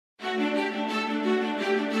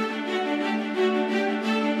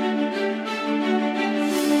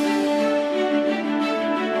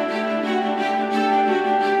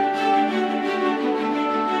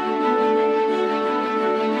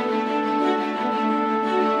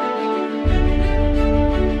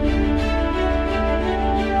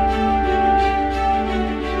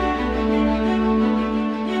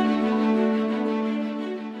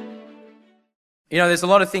You know, there's a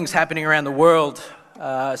lot of things happening around the world,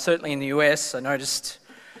 certainly in the US. I noticed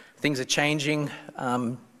things are changing.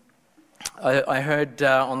 I heard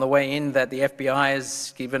on the way in that the FBI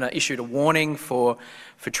has issued a warning for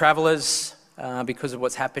travelers because of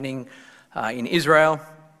what's happening in Israel,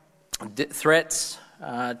 threats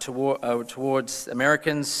towards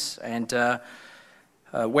Americans and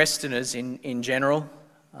Westerners in general.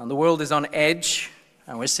 The world is on edge,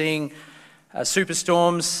 and we're seeing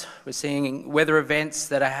superstorms, we're seeing weather events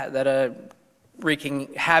that are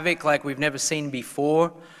wreaking havoc like we've never seen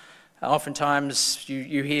before. Oftentimes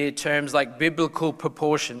you hear terms like biblical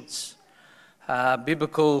proportions,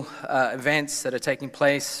 biblical events that are taking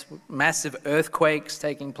place, massive earthquakes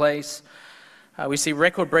taking place. We see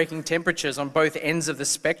record-breaking temperatures on both ends of the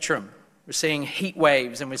spectrum. We're seeing heat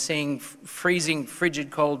waves, and we're seeing freezing,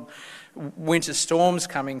 frigid, cold winter storms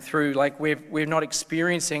coming through like we're not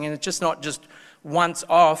experiencing, and it's just not just once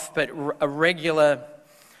off, but a regular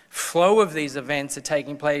flow of these events are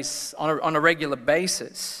taking place on a regular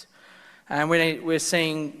basis. And we're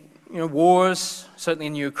seeing wars, certainly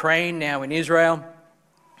in Ukraine, now in Israel,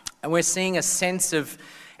 and we're seeing a sense of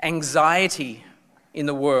anxiety in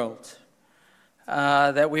the world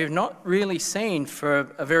that we've not really seen for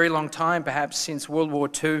a very long time, perhaps since World War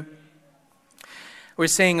II. We're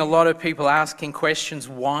seeing a lot of people asking questions,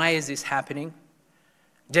 why is this happening?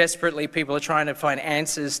 Desperately, people are trying to find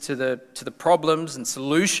answers to the problems and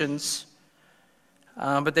solutions,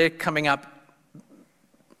 but they're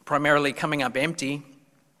primarily coming up empty.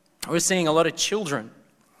 We're seeing a lot of children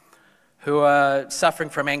who are suffering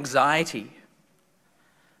from anxiety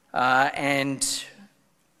and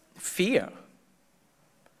fear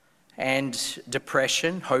and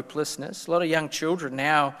depression, hopelessness. A lot of young children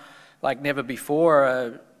now, like never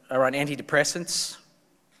before, are on antidepressants,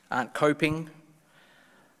 aren't coping.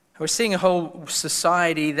 We're seeing a whole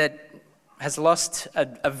society that has lost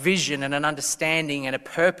a vision and an understanding and a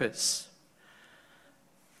purpose.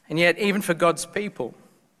 And yet, even for God's people,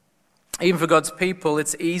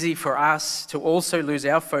 it's easy for us to also lose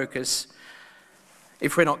our focus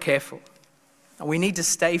if we're not careful. And we need to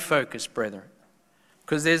stay focused, brethren,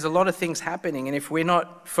 because there's a lot of things happening, and if we're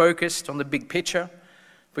not focused on the big picture,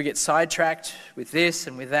 if we get sidetracked with this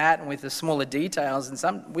and with that and with the smaller details,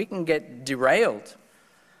 and we can get derailed,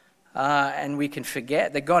 and we can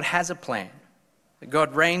forget that God has a plan, that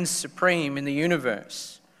God reigns supreme in the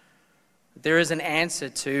universe. That there is an answer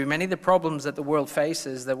to many of the problems that the world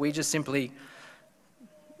faces that we just simply,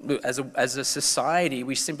 as a society,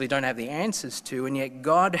 we simply don't have the answers to, and yet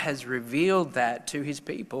God has revealed that to his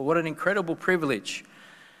people. What an incredible privilege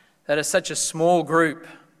that such a small group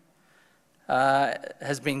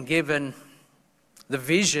has been given the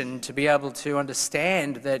vision to be able to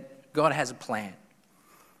understand that God has a plan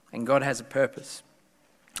and God has a purpose.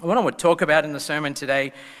 What I want to talk about in the sermon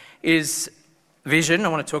today is vision. I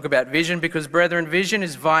want to talk about vision because, brethren, vision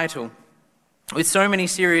is vital. With so many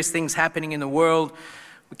serious things happening in the world,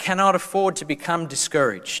 we cannot afford to become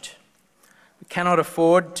discouraged. We cannot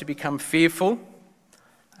afford to become fearful.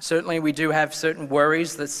 Certainly we do have certain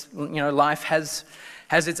worries that, life has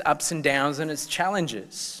its ups and downs and its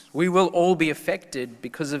challenges. We will all be affected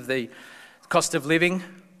because of the cost of living,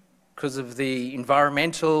 because of the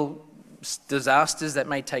environmental disasters that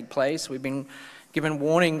may take place. We've been given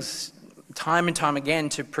warnings time and time again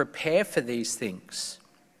to prepare for these things.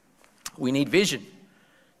 We need vision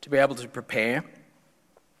to be able to prepare.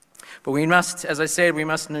 But we must, as I said,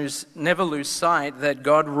 never lose sight that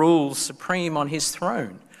God rules supreme on his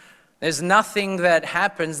throne. There's nothing that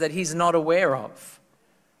happens that he's not aware of,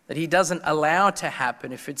 that he doesn't allow to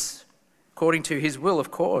happen if it's according to his will, of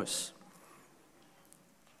course.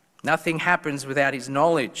 Nothing happens without his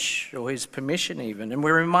knowledge or his permission even. And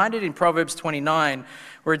we're reminded in Proverbs 29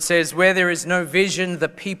 where it says, where there is no vision, the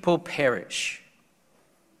people perish.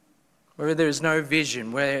 Where there is no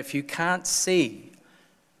vision, where if you can't see,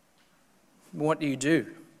 what do?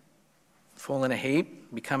 Fall in a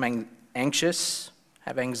heap, become anxious,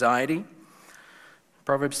 have anxiety.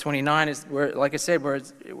 Proverbs 29 is, where, like I said, where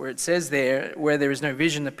it says there, where there is no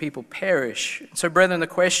vision, the people perish. So, brethren, the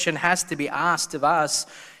question has to be asked of us,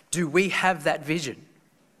 do we have that vision?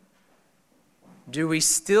 Do we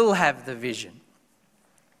still have the vision?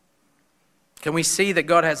 Can we see that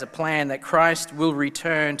God has a plan, that Christ will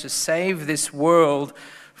return to save this world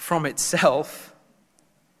from itself?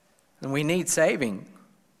 And we need saving.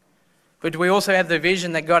 But do we also have the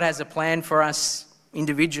vision that God has a plan for us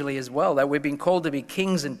individually as well, that we've been called to be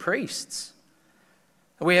kings and priests?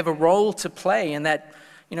 That we have a role to play in that,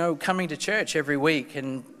 coming to church every week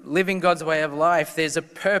and living God's way of life, there's a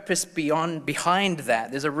purpose behind that.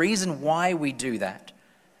 There's a reason why we do that.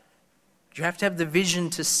 You have to have the vision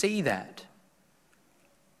to see that.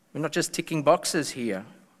 We're not just ticking boxes here.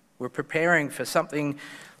 We're preparing for something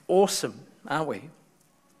awesome, aren't we?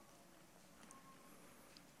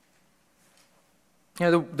 You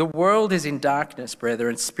know, the world is in darkness,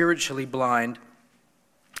 brethren, spiritually blind.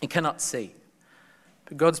 It cannot see.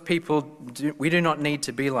 But God's people, we do not need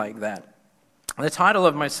to be like that. The title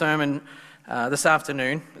of my sermon this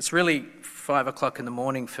afternoon, it's really 5 o'clock in the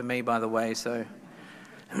morning for me, by the way, so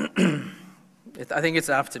I think it's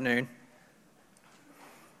afternoon.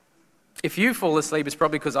 If you fall asleep, it's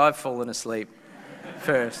probably because I've fallen asleep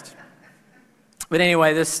first. But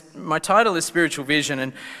anyway, my title is Spiritual Vision,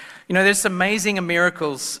 and you know, there's amazing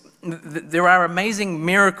miracles. There are amazing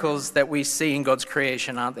miracles that we see in God's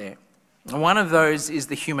creation, aren't there? And one of those is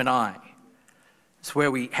the human eye. It's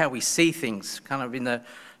how we see things. Kind of in the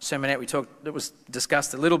sermonette it was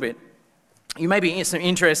discussed a little bit. You may be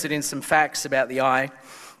interested in some facts about the eye.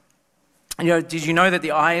 You know, did you know that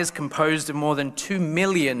the eye is composed of more than 2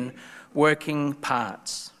 million working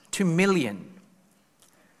parts? 2 million.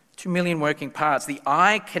 2 million working parts. The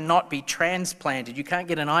eye cannot be transplanted. You can't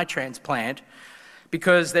get an eye transplant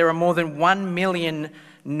because there are more than 1 million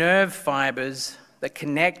nerve fibers that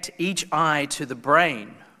connect each eye to the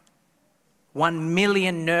brain. 1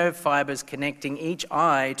 million nerve fibers connecting each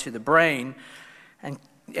eye to the brain, and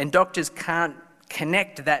doctors can't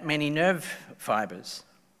connect that many nerve fibers.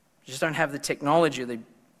 You just don't have the technology, the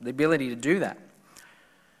ability to do that.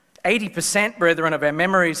 80%, brethren, of our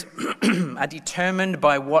memories are determined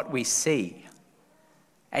by what we see.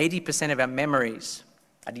 80% of our memories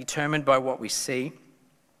are determined by what we see.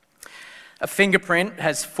 A fingerprint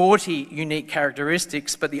has 40 unique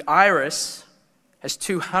characteristics, but the iris has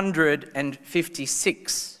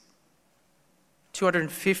 256.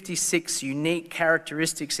 256 unique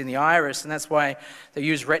characteristics in the iris, and that's why they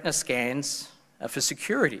use retina scans for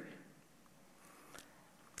security.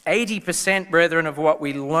 80%, brethren, of what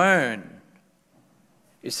we learn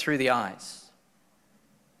is through the eyes.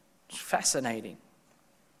 It's fascinating.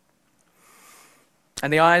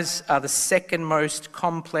 And the eyes are the second most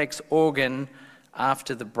complex organ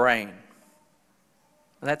after the brain.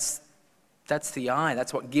 And that's the eye.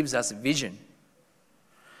 That's what gives us vision.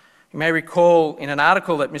 You may recall in an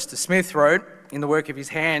article that Mr. Smith wrote in the work of his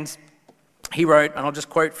hands, he wrote, and I'll just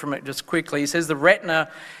quote from it just quickly, he says, the retina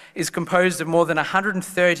is composed of more than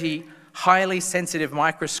 130 highly sensitive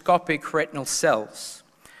microscopic retinal cells.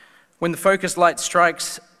 When the focused light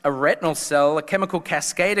strikes a retinal cell, a chemical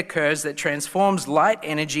cascade occurs that transforms light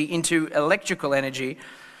energy into electrical energy,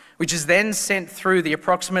 which is then sent through the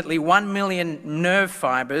approximately 1 million nerve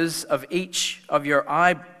fibers of each of your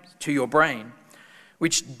eye to your brain,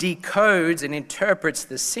 which decodes and interprets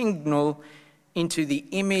the signal into the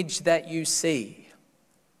image that you see.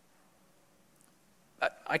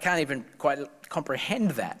 I can't even quite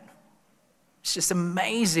comprehend that. It's just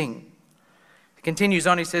amazing. He continues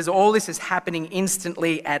on, he says, all this is happening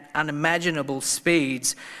instantly at unimaginable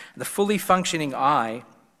speeds. The fully functioning eye,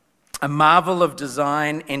 a marvel of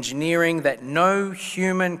design, engineering that no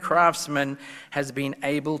human craftsman has been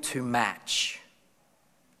able to match.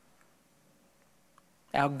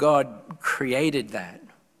 Our God created that.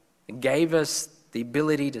 It gave us the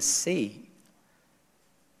ability to see.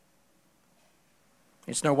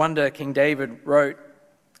 It's no wonder King David wrote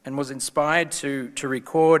and was inspired to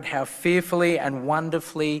record how fearfully and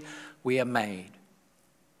wonderfully we are made.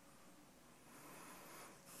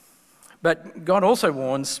 But God also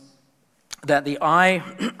warns that the eye,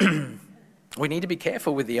 we need to be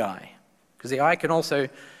careful with the eye, because the eye can also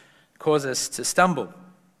cause us to stumble.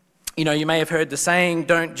 You know, you may have heard the saying,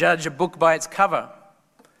 don't judge a book by its cover.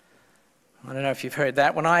 I don't know if you've heard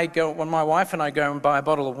that. When my wife and I go and buy a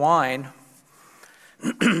bottle of wine,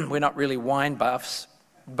 we're not really wine buffs,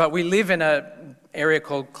 but we live in an area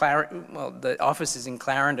called Clarendon. Well, the office is in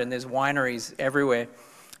Clarendon. There's wineries everywhere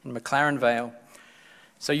in McLaren Vale.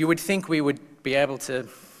 So you would think we would be able to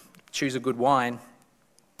choose a good wine,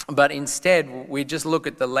 but instead we just look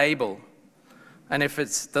at the label. And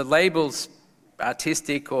if the label's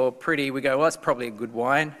artistic or pretty, we go, well, that's probably a good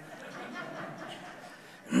wine.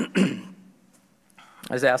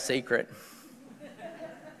 That's our secret.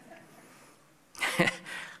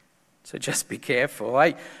 So just be careful.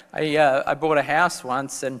 I bought a house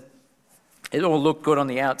once and it all looked good on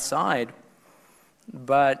the outside,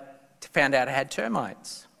 but found out it had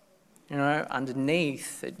termites. You know,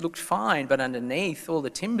 underneath it looked fine, but underneath all the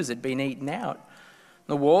timbers had been eaten out.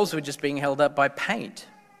 The walls were just being held up by paint.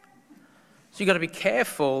 So you've got to be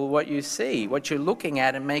careful what you see, what you're looking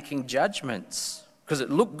at and making judgments, because it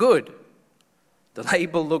looked good. The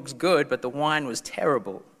label looks good, but the wine was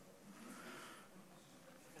terrible.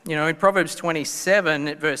 You know, in Proverbs 27,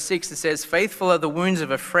 at verse 6, it says, "Faithful are the wounds of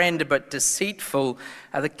a friend, but deceitful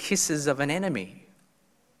are the kisses of an enemy."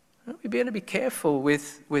 We better be careful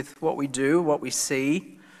with what we do, what we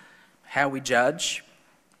see, how we judge.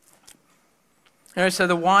 You know, so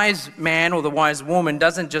the wise man or the wise woman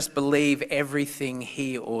doesn't just believe everything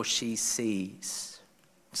he or she sees.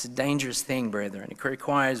 It's a dangerous thing, brethren. It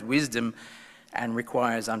requires wisdom and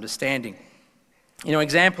requires understanding. You know,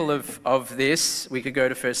 example of this, we could go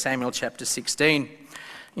to 1 Samuel chapter 16.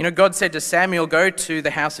 You know, God said to Samuel, "Go to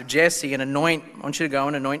the house of Jesse and I want you to go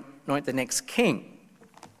and anoint the next king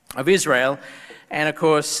of Israel." And of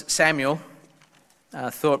course, Samuel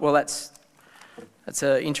thought, well, that's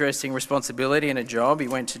an interesting responsibility and a job. He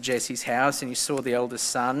went to Jesse's house and he saw the eldest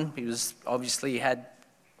son. He had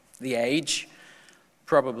the age,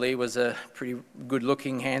 probably was a pretty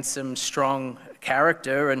good-looking, handsome, strong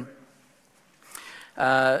character. And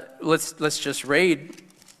let's just read,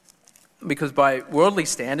 because by worldly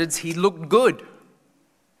standards, he looked good.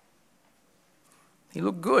 He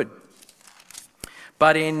looked good.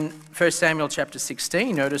 But in 1 Samuel chapter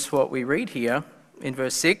 16, notice what we read here in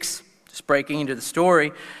verse 6, just breaking into the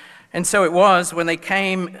story. "And so it was when they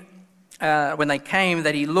came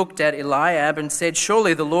that he looked at Eliab and said,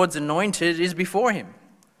 'Surely the Lord's anointed is before him.'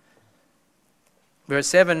 Verse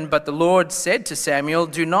 7, "But the Lord said to Samuel,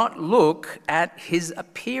 'Do not look at his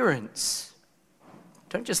appearance.'"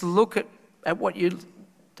 Don't just look at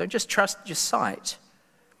don't just trust your sight.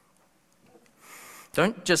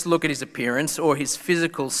 Don't just look at his appearance or his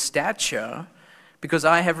physical stature, because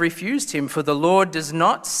I have refused him, for the Lord does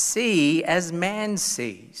not see as man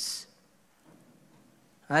sees.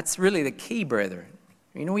 That's really the key, brethren.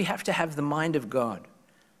 You know, we have to have the mind of God.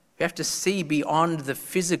 We have to see beyond the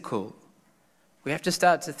physical. We have to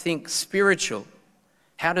start to think spiritual.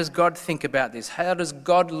 How does God think about this? How does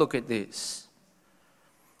God look at this?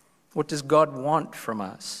 What does God want from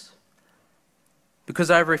us? Because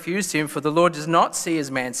I have refused him, for the Lord does not see as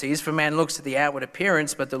man sees, for man looks at the outward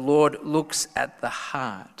appearance, but the Lord looks at the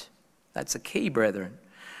heart. That's the key, brethren.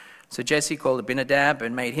 So Jesse called Abinadab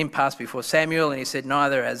and made him pass before Samuel, and he said,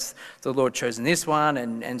 "Neither has the Lord chosen this one,"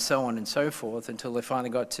 and so on and so forth, until they finally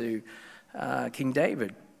got to King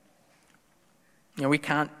David. You know, we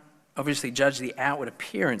can't obviously judge the outward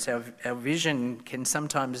appearance. Our vision can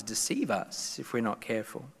sometimes deceive us if we're not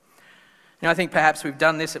careful. You know, I think perhaps we've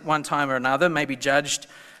done this at one time or another, maybe judged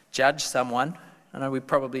someone. I know we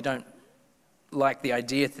probably don't like the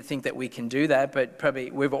idea to think that we can do that, but probably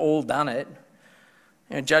we've all done it.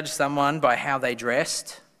 You know, judge someone by how they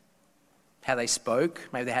dressed, how they spoke.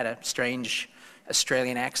 Maybe they had a strange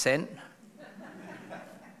Australian accent.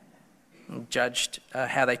 Judged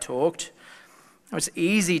how they talked. It's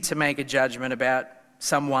easy to make a judgment about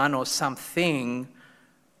someone or something,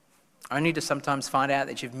 only to sometimes find out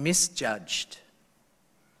that you've misjudged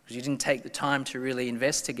because you didn't take the time to really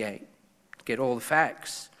investigate, get all the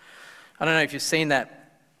facts. I don't know if you've seen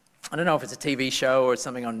that. I don't know if it's a TV show or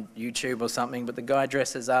something on YouTube or something, but the guy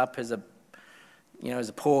dresses up as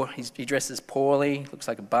he dresses poorly, looks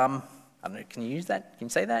like a bum. I don't know, can you use that? Can you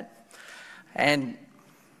say that? And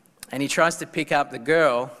he tries to pick up the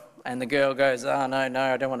girl, and the girl goes, "Oh, no,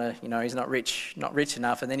 I don't want to, he's not rich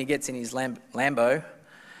enough." And then he gets in his Lambo,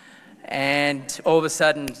 and all of a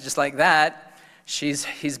sudden, just like that, she's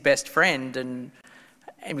his best friend, and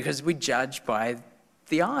because we judge by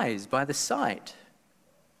the eyes, by the sight.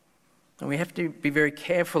 And we have to be very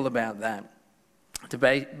careful about that, to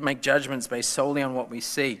make judgments based solely on what we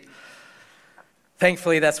see.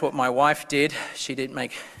 Thankfully, that's what my wife did. She didn't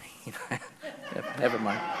make, never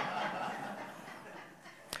mind.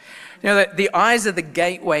 You know, the eyes are the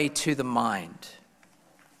gateway to the mind.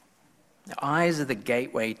 The eyes are the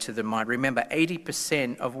gateway to the mind. Remember,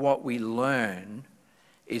 80% of what we learn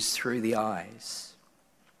is through the eyes.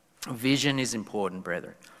 Vision is important,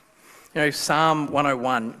 brethren. You know, Psalm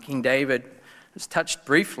 101, King David was touched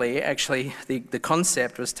briefly. Actually, the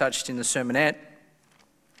concept was touched in the sermonette.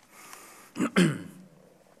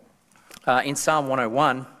 In Psalm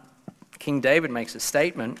 101, King David makes a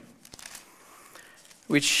statement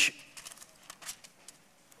which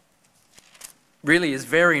really is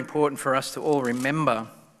very important for us to all remember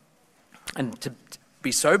and to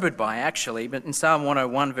be sobered by, actually. But in Psalm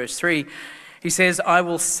 101, verse 3, he says, "I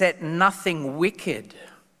will set nothing wicked."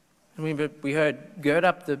 And we heard, gird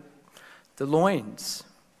up the loins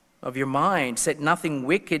of your mind. "Set nothing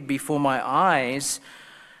wicked before my eyes.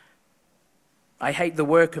 I hate the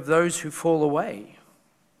work of those who fall away."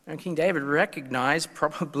 And King David recognized,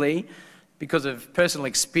 probably because of personal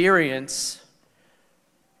experience,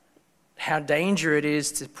 how dangerous it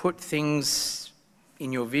is to put things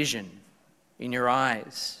in your vision, in your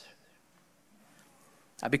eyes,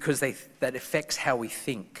 because that affects how we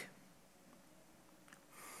think.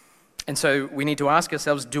 And so we need to ask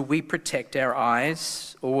ourselves, do we protect our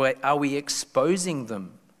eyes, or are we exposing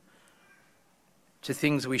them to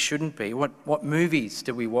things we shouldn't be? What movies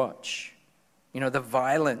do we watch? The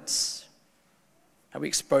violence. Are we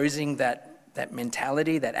exposing that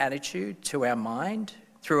mentality, that attitude to our mind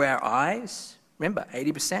through our eyes? Remember,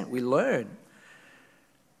 80% we learn.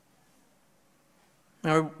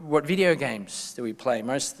 What video games do we play?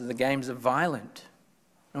 Most of the games are violent.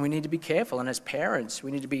 And we need to be careful. And as parents, we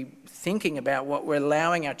need to be thinking about what we're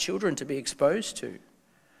allowing our children to be exposed to.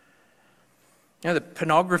 The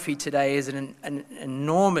pornography today is an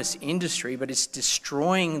enormous industry, but it's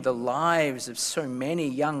destroying the lives of so many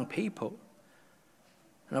young people.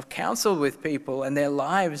 And I've counseled with people, and their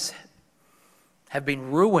lives have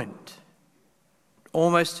been ruined,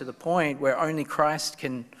 almost to the point where only Christ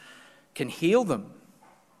can heal them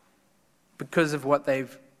because of what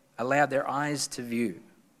they've allowed their eyes to view.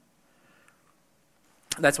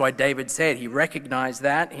 That's why David said, he recognized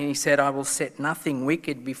that, and he said, I will set nothing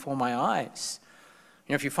wicked before my eyes.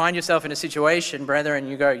 If you find yourself in a situation, brethren,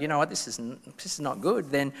 you go, you know what, this is not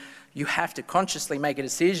good, then you have to consciously make a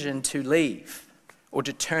decision to leave or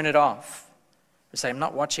to turn it off. To say, I'm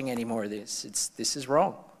not watching any more of this. This is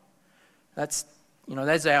wrong. That's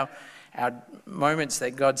our moments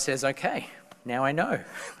that God says, okay, now I know.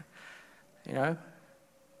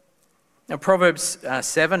 Now, Proverbs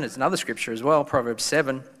 7 is another scripture as well, Proverbs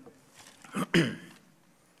 7.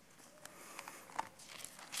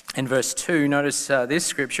 In verse 2, notice this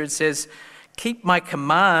scripture, it says, keep my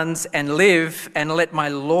commands and live, and let my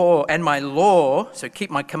law, so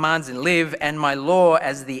keep my commands and live, and my law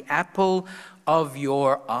as the apple of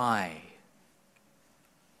your eye.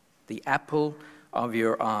 The apple of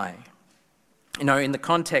your eye. In the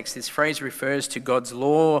context, this phrase refers to God's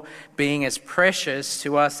law being as precious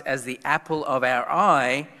to us as the apple of our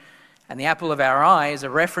eye, and the apple of our eye is a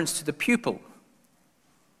reference to the pupil,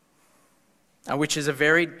 which is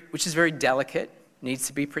very delicate, needs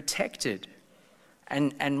to be protected.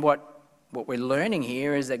 And what we're learning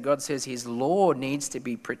here is that God says his law needs to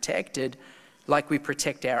be protected like we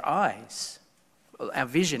protect our eyes, our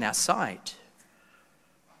vision, our sight.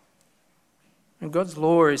 And God's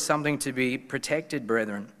law is something to be protected,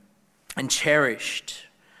 brethren, and cherished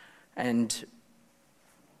and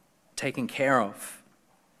taken care of.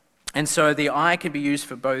 And so the eye can be used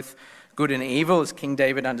for both good and evil, as King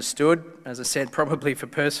David understood, as I said, probably from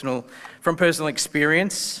personal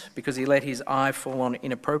experience, because he let his eye fall on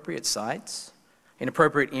inappropriate sights,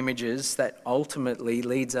 inappropriate images that ultimately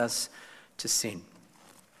leads us to sin.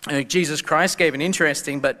 Jesus Christ gave an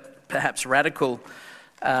interesting but perhaps radical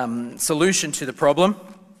solution to the problem.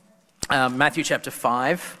 Matthew chapter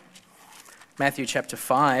 5.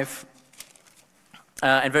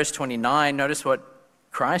 And verse 29, notice what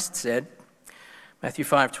Christ said. Matthew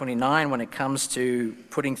 5:29, when it comes to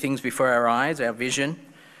putting things before our eyes, our vision.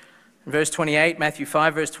 In verse 28, Matthew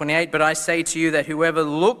 5, verse 28, but I say to you that whoever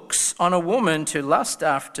looks on a woman to lust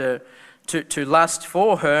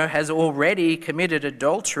for her has already committed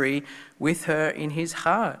adultery with her in his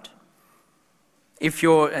heart.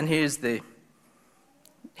 And here's the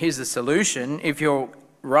solution. If your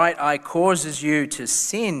right eye causes you to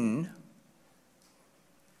sin,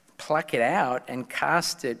 pluck it out and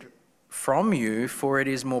cast it from you, for it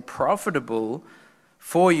is more profitable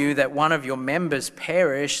for you that one of your members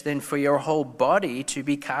perish than for your whole body to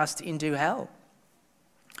be cast into hell.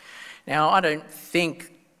 Now, I don't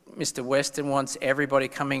think Mr. Weston wants everybody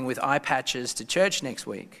coming with eye patches to church next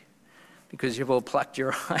week because you've all plucked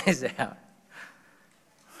your eyes out.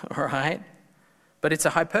 All right? But it's a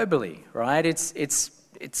hyperbole, right? It's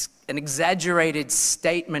an exaggerated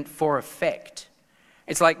statement for effect.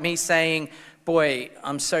 It's like me saying, boy,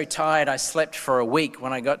 I'm so tired I slept for a week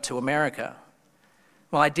when I got to America.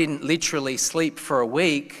 Well, I didn't literally sleep for a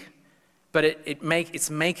week, but it's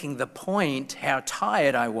making the point how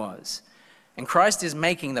tired I was. And Christ is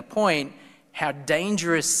making the point how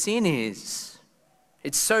dangerous sin is.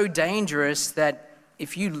 It's so dangerous that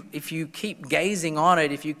if you keep gazing on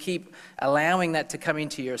it, if you keep allowing that to come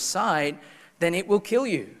into your sight, then it will kill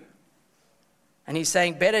you. And he's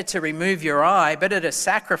saying better to remove your eye, better to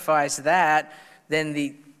sacrifice that than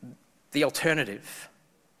the alternative.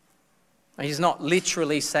 And he's not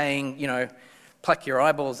literally saying, pluck your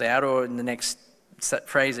eyeballs out, or in the next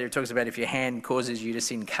phrase there, it talks about if your hand causes you to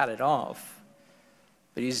sin, cut it off.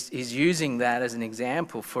 But he's using that as an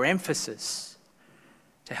example for emphasis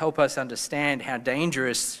to help us understand how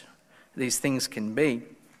dangerous these things can be.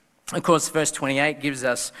 Of course, verse 28 gives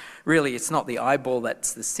us, really, it's not the eyeball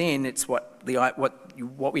that's the sin, it's what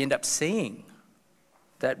we end up seeing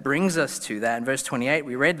that brings us to that. In verse 28,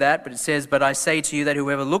 we read that, but it says, "But I say to you that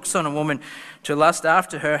whoever looks on a woman to lust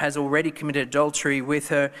after her has already committed adultery with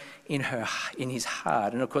her in his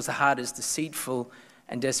heart." And of course, the heart is deceitful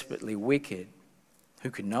and desperately wicked.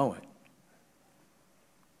 Who could know it?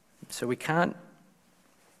 So we can't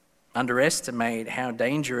underestimate how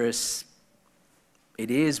dangerous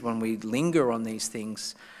it is when we linger on these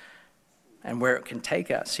things and where it can take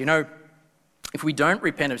us. You know, if we don't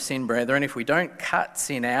repent of sin, brethren, if we don't cut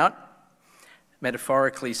sin out,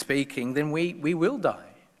 metaphorically speaking, then we will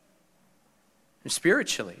die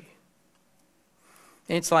spiritually.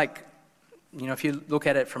 And it's like, you know, if you look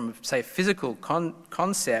at it from, say, a physical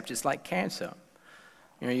concept, it's like cancer.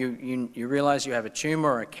 You know, you realize you have a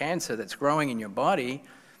tumor or a cancer that's growing in your body.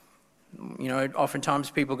 You know,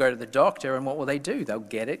 oftentimes people go to the doctor, and what will they do? They'll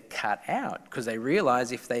get it cut out because they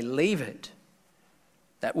realize if they leave it,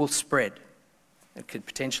 that will spread. It could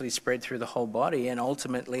potentially spread through the whole body and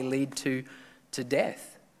ultimately lead to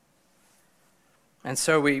death. And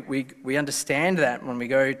so we understand that when we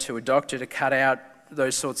go to a doctor to cut out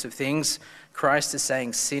those sorts of things. Christ is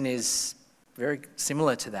saying sin is very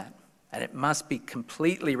similar to that, and it must be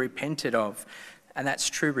completely repented of. And that's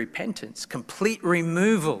true repentance, complete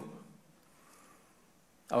removal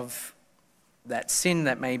of that sin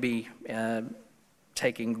that may be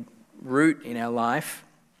taking root in our life.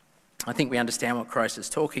 I think we understand what Christ is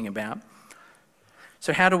talking about.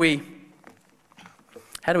 So how do we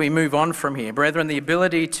move on from here? Brethren, the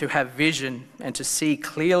ability to have vision and to see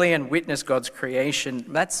clearly and witness God's creation,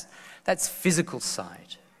 that's physical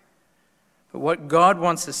sight. But what God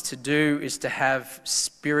wants us to do is to have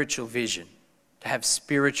spiritual vision, to have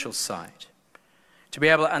spiritual sight, to be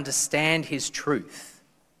able to understand his truth.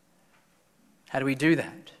 How do we do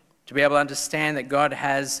that? To be able to understand that God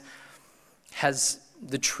has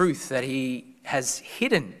the truth that he has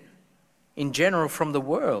hidden in general from the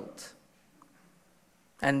world.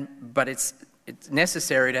 But it's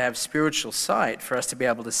necessary to have spiritual sight for us to be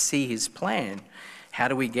able to see his plan. How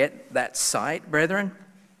do we get that sight, brethren?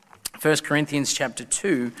 1 Corinthians chapter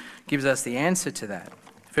 2 gives us the answer to that.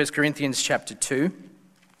 1 Corinthians chapter 2.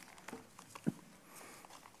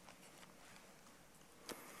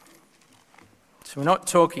 So we're not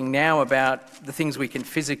talking now about the things we can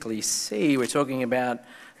physically see. We're talking about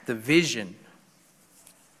the vision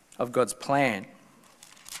of God's plan.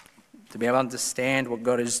 To be able to understand what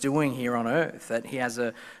God is doing here on earth, that he has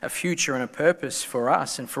a future and a purpose for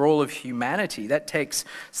us and for all of humanity. That takes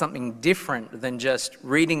something different than just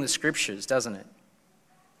reading the scriptures, doesn't it?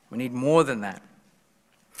 We need more than that.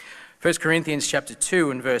 1 Corinthians chapter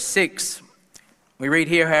 2 and verse 6, we read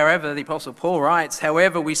here, however, the Apostle Paul writes,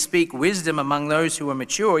 "However, we speak wisdom among those who are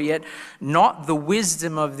mature, yet not the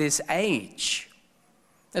wisdom of this age."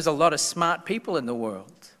 There's a lot of smart people in the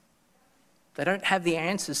world. They don't have the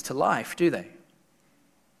answers to life, do they?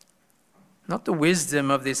 Not the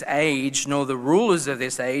wisdom of this age, nor the rulers of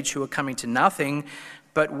this age who are coming to nothing,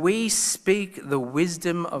 but we speak the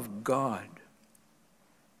wisdom of God.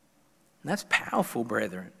 And that's powerful,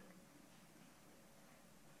 brethren.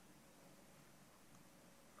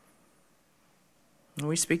 And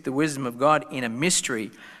we speak the wisdom of God in a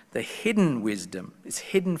mystery. The hidden wisdom is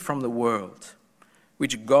hidden from the world,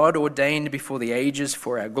 which God ordained before the ages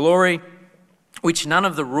for our glory, which none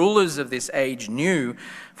of the rulers of this age knew,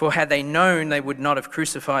 for had they known, they would not have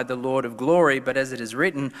crucified the Lord of glory. But as it is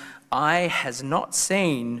written, "Eye has not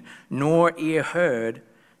seen, nor ear heard,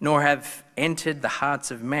 nor have entered the hearts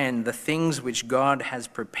of men the things which God has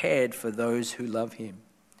prepared for those who love him."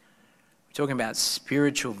 We're talking about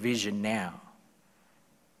spiritual vision now.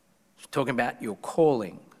 We're talking about your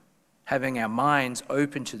calling, having our minds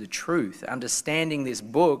open to the truth, understanding this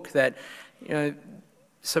book that, you know,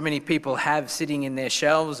 so many people have sitting in their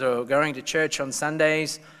shelves or going to church on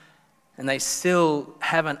Sundays, and they still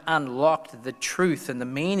haven't unlocked the truth and the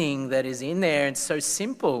meaning that is in there. It's so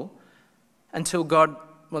simple until God,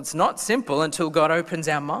 well, it's not simple until God opens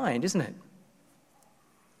our mind, isn't it?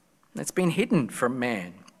 It's been hidden from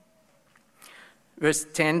man. Verse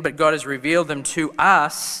 10, "But God has revealed them to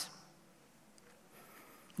us,"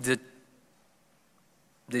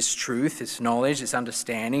 this truth, this knowledge, this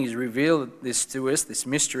understanding. He's revealed this to us, this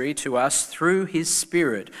mystery to us through his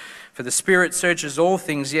Spirit. For the Spirit searches all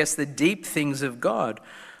things, yes, the deep things of God.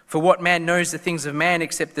 For what man knows the things of man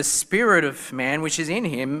except the Spirit of man which is in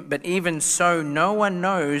him? But even so, no one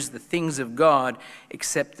knows the things of God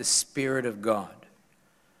except the Spirit of God.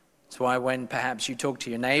 That's why when perhaps you talk to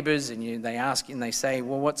your neighbors and they ask and they say,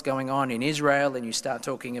 well, what's going on in Israel? And you start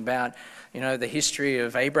talking about, the history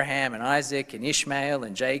of Abraham and Isaac and Ishmael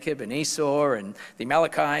and Jacob and Esau and the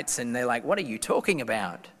Amalekites. And they're like, what are you talking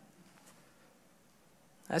about?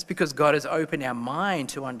 That's because God has opened our mind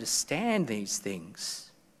to understand these things.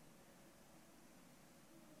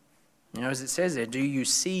 As it says there, do you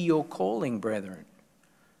see your calling, brethren?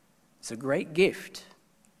 It's a great gift.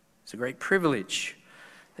 It's a great privilege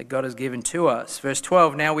that God has given to us. Verse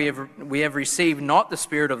 12, now we have received not the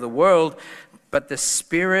spirit of the world, but the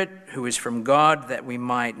Spirit who is from God, that we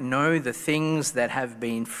might know the things that have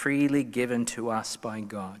been freely given to us by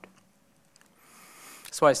God.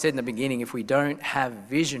 That's why I said in the beginning, if we don't have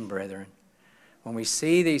vision, brethren, when we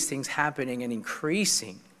see these things happening and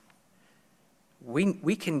increasing,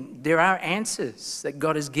 there are answers that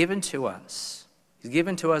God has given to us. He's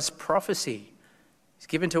given to us prophecy. He's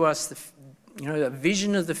given to us a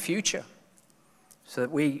vision of the future so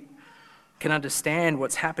that we can understand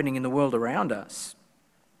what's happening in the world around us.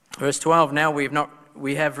 Verse 12, now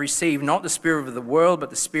we have received not the spirit of the world, but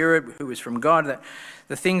the Spirit who is from God, that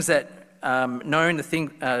the things that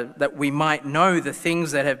that we might know the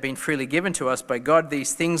things that have been freely given to us by God.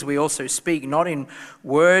 These things we also speak, not in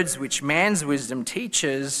words which man's wisdom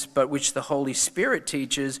teaches, but which the Holy Spirit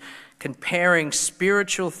teaches, comparing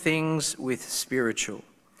spiritual things with spiritual.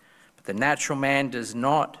 But the natural man does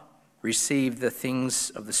not receive the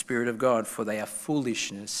things of the Spirit of God, for they are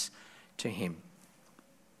foolishness to him.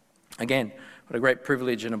 Again, what a great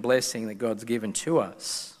privilege and a blessing that God's given to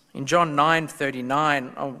us. In John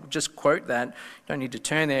 9:39, I'll just quote that. You don't need to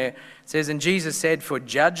turn there. It says, and Jesus said, for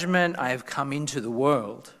judgment I have come into the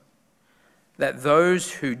world, that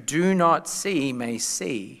those who do not see may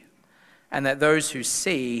see, and that those who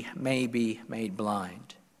see may be made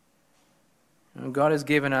blind. And God has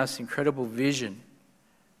given us incredible vision,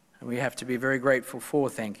 and we have to be very grateful for.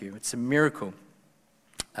 Thank you. It's a miracle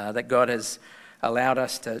that God has allowed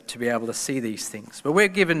us to be able to see these things. But we're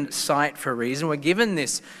given sight for a reason. We're given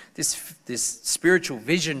this spiritual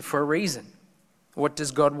vision for a reason. What does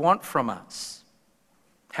God want from us?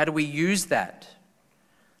 How do we use that?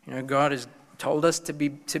 God has told us to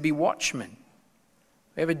be watchmen.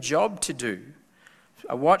 We have a job to do.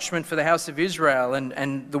 A watchman for the house of Israel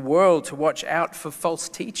and the world to watch out for false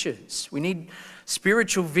teachers. We need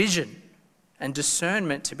spiritual vision and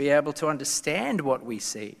discernment to be able to understand what we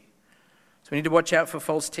see. So we need to watch out for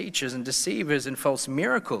false teachers and deceivers and false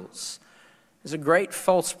miracles. There's a great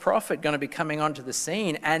false prophet going to be coming onto the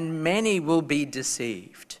scene, and many will be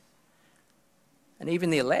deceived. And even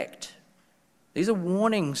the elect. These are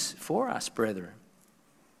warnings for us, brethren.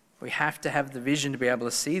 We have to have the vision to be able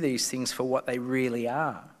to see these things for what they really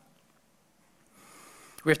are.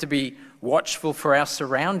 We have to be watchful for our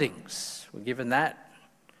surroundings. We're given that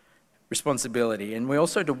responsibility. And we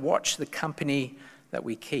also to watch the company that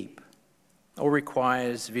we keep. All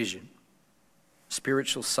requires vision,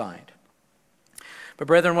 spiritual sight. But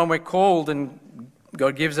brethren, when we're called and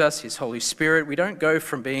God gives us his Holy Spirit, we don't go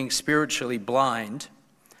from being spiritually blind.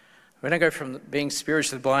 We don't go from being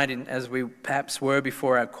spiritually blind as we perhaps were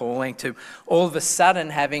before our calling to all of a sudden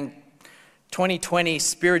having 20/20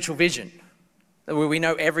 spiritual vision, where we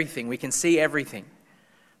know everything, we can see everything.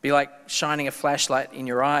 Be like shining a flashlight in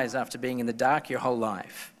your eyes after being in the dark your whole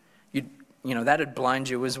life. That'd blind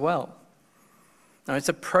you as well. No, it's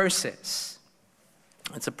a process.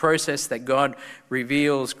 It's a process that God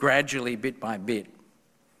reveals gradually, bit by bit.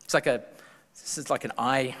 This is like an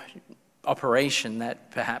eye operation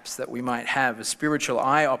that we might have, a spiritual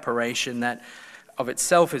eye operation that of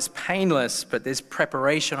itself is painless, but there's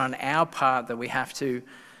preparation on our part that we have to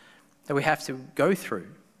go through.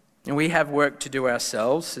 And we have work to do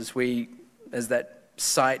ourselves as that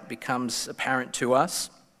sight becomes apparent to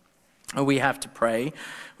us. We have to pray,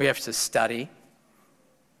 we have to study.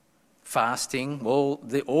 Fasting,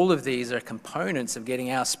 all of these are components of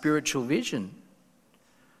getting our spiritual vision.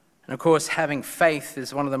 And of course, having faith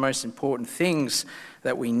is one of the most important things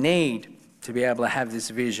that we need to be able to have this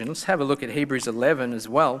vision. Let's have a look at Hebrews 11 as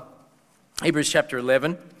well. Hebrews chapter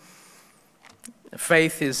 11.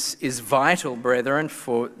 Faith is vital, brethren,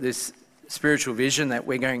 for this spiritual vision that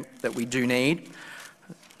we do need.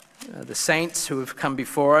 The saints who have come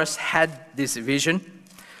before us had this vision.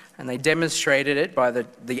 And they demonstrated it by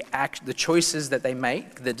the choices that they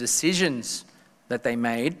make, the decisions that they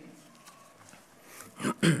made.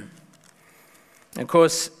 And of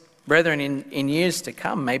course, brethren, in years to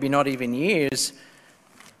come, maybe not even years,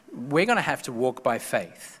 we're going to have to walk by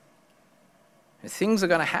faith. Things are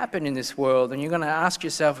going to happen in this world, and you're going to ask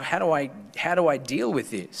yourself, how do I deal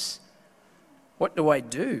with this? What do I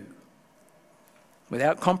do?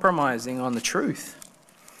 without compromising on the truth.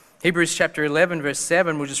 Hebrews chapter 11, verse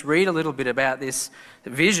 7, we'll just read a little bit about this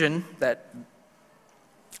vision that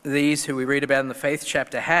these who we read about in the faith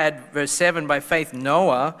chapter had. Verse 7, by faith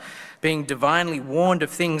Noah, being divinely warned of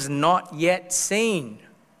things not yet seen,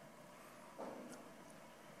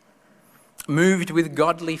 moved with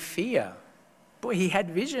godly fear. Boy, he had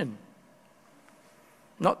vision.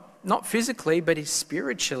 Not physically, but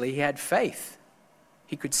spiritually, he had faith.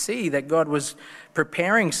 He could see that God was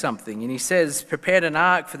preparing something. And he says, prepared an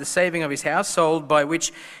ark for the saving of his household, by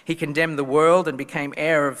which he condemned the world and became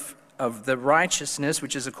heir of the righteousness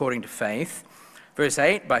which is according to faith. Verse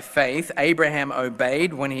 8, by faith Abraham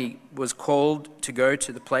obeyed when he was called to go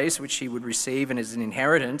to the place which he would receive and as an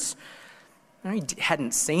inheritance. He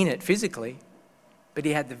hadn't seen it physically, but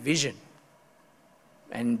he had the vision.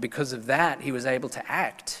 And because of that, he was able to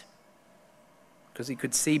act, because he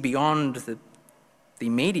could see beyond the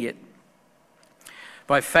immediate.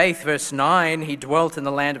 By faith, verse 9, he dwelt in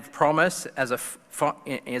the land of promise as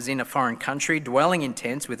in a foreign country, dwelling in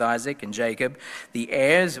tents with Isaac and Jacob, the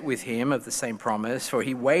heirs with him of the same promise, for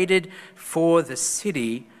he waited for the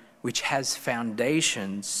city which has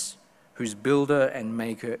foundations, whose builder and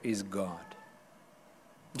maker is God.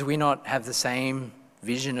 Do we not have the same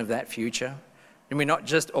vision of that future? Did we not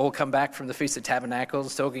just all come back from the Feast of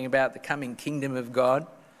Tabernacles talking about the coming kingdom of God?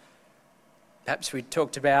 Perhaps we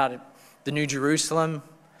talked about the New Jerusalem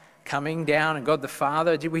coming down and God the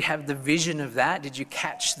Father. Did we have the vision of that? Did you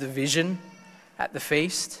catch the vision at the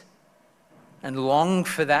feast and long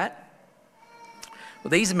for that?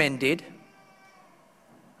 Well, these men did.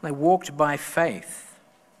 They walked by faith.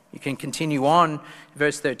 You can continue on,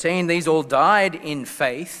 verse 13. These all died in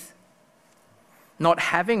faith, not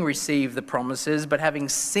having received the promises, but having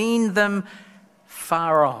seen them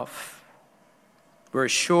far off, were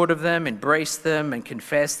assured of them, embraced them, and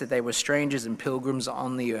confessed that they were strangers and pilgrims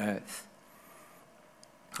on the earth.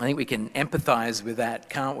 I think we can empathize with that,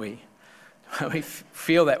 can't we? We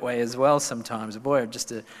feel that way as well sometimes. Boy, I'm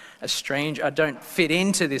just a stranger. I don't fit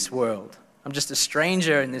into this world. I'm just a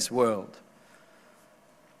stranger in this world.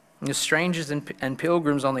 The strangers and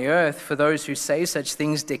pilgrims on the earth, for those who say such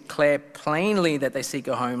things, declare plainly that they seek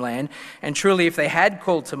a homeland. And truly, if they had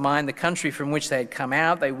called to mind the country from which they had come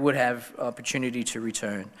out, they would have opportunity to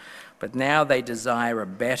return. But now they desire a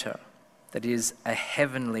better, that is, a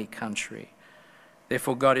heavenly country.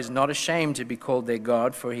 Therefore, God is not ashamed to be called their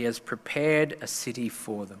God, for he has prepared a city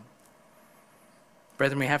for them.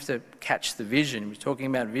 Brethren, we have to catch the vision. We're talking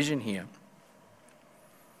about vision here.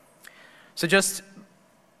 So just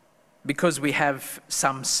because we have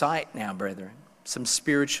some sight now, brethren, some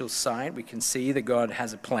spiritual sight, we can see that God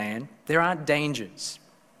has a plan. There are dangers.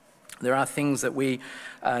 There are things that we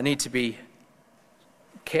need to be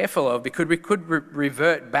careful of, because we could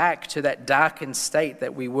revert back to that darkened state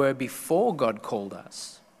that we were before God called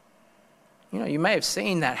us. You know, you may have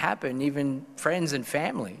seen that happen, even friends and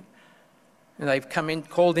family. And they've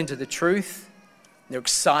called into the truth. They're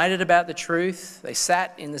excited about the truth. They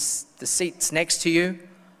sat in the seats next to you.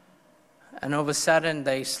 And all of a sudden,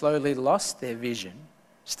 they slowly lost their vision,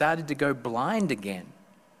 started to go blind again,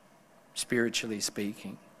 spiritually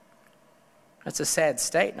speaking. That's a sad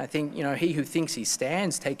state. And I think, he who thinks he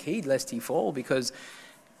stands, take heed lest he fall, because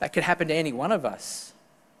that could happen to any one of us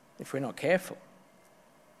if we're not careful.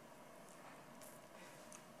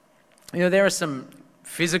 There are some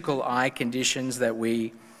physical eye conditions that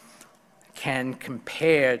we can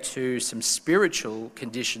compare to some spiritual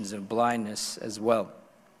conditions of blindness as well.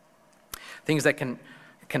 Things that can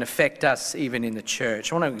affect us even in the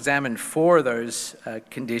church. I want to examine 4 of those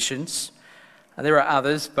conditions. There are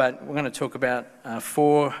others, but we're going to talk about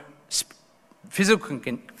 4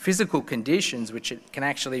 physical conditions which can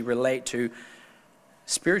actually relate to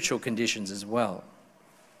spiritual conditions as well.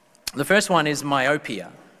 The first one is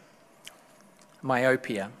myopia.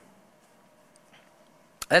 Myopia.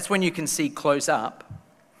 That's when you can see close up,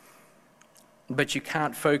 but you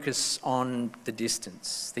can't focus on the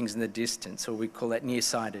distance, things in the distance, or we call that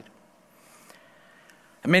nearsighted.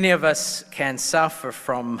 And many of us can suffer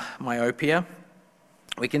from myopia.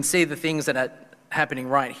 We can see the things that are happening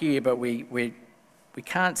right here, but we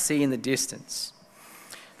can't see in the distance.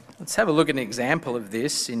 Let's have a look at an example of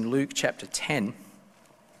this in Luke chapter 10.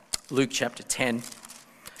 Luke chapter 10,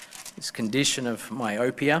 this condition of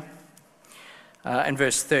myopia, and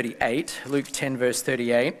verse 38. Luke 10, verse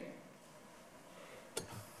 38.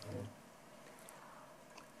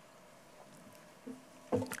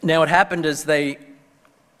 Now it happened as they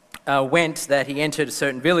went that he entered a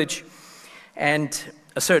certain village, and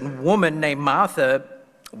a certain woman named Martha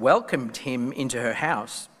welcomed him into her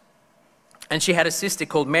house. And she had a sister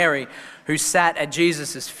called Mary, who sat at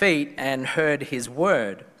Jesus' feet and heard his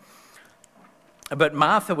word. But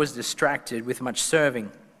Martha was distracted with much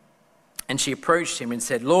serving, and she approached him and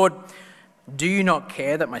said, "Lord, do you not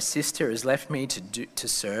care that my sister has left me to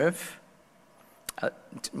serve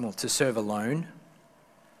alone?"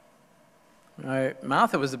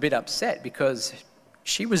 Martha was a bit upset because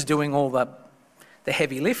she was doing all the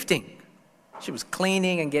heavy lifting. She was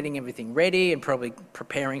cleaning and getting everything ready and probably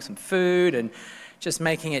preparing some food and just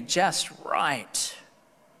making it just right.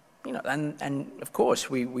 And of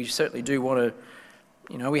course, we certainly do want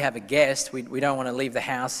to, we have a guest. We don't want to leave the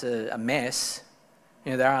house a mess.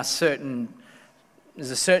 There's a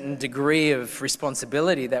certain degree of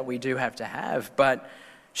responsibility that we do have to have, but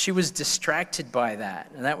she was distracted by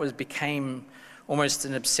that, and that became almost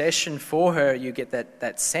an obsession for her. You get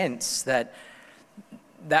that sense that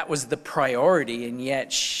was the priority, and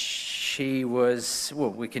yet she was,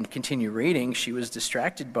 we can continue reading, she was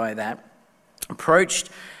distracted by that, approached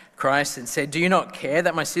Christ and said, "Do you not care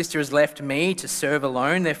that my sister has left me to serve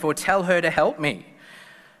alone? Therefore tell her to help me."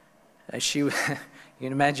 You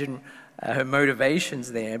can imagine her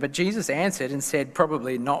motivations there. But Jesus answered and said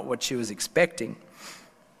probably not what she was expecting.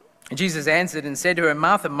 And Jesus answered and said to her,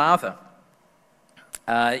 "Martha, Martha,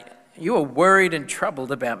 you are worried and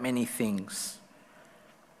troubled about many things.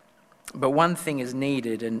 But one thing is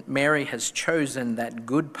needed, and Mary has chosen that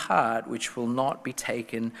good part which will not be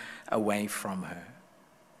taken away from her."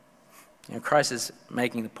 Christ is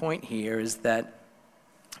making the point here is that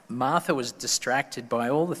Martha was distracted by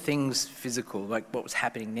all the things physical, like what was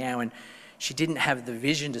happening now, and she didn't have the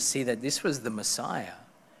vision to see that this was the Messiah.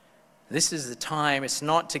 This is the time. It's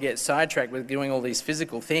not to get sidetracked with doing all these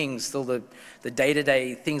physical things, still the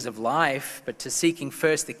day-to-day things of life, but to seeking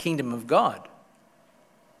first the kingdom of God.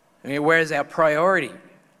 Where is our priority? And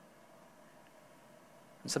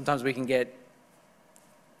sometimes we can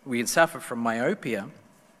suffer from myopia,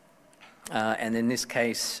 and in this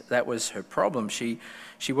case, that was her problem. She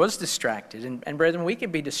was distracted, and brethren, we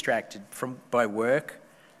can be distracted by work,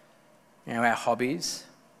 our hobbies.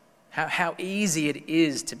 How easy it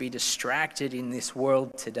is to be distracted in this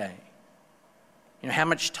world today. How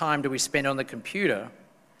much time do we spend on the computer,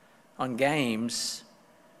 on games,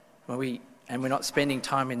 and we're not spending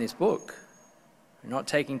time in this book. We're not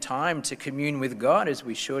taking time to commune with God as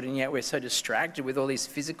we should, and yet we're so distracted with all these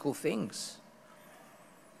physical things.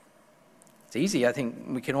 It's easy. I think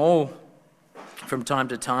we can all, from time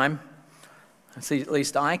to time, at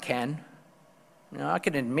least I can, I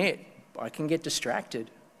can admit I can get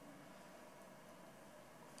distracted.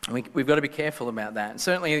 We've got to be careful about that. And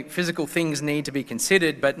certainly physical things need to be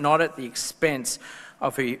considered, but not at the expense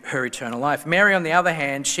of her eternal life. Mary, on the other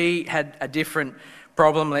hand, she had a different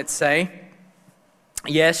problem, let's say.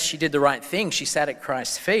 Yes, she did the right thing. She sat at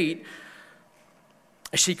Christ's feet.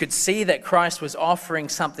 She could see that Christ was offering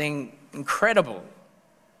something incredible,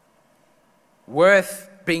 worth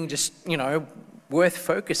being worth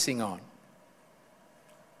focusing on.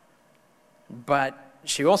 But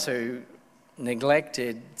she also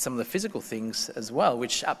neglected some of the physical things as well,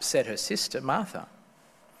 which upset her sister, Martha.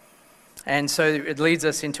 And so it leads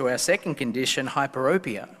us into our second condition,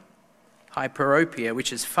 hyperopia. Hyperopia,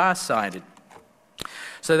 which is farsighted.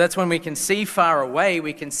 So that's when we can see far away,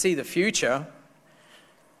 we can see the future,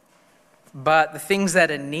 but the things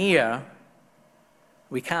that are near,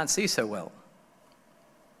 we can't see so well.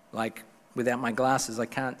 Like without my glasses, I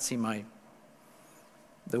can't see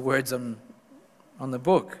the words on the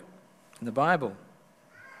book. In the Bible.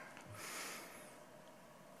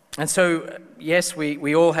 And so, yes,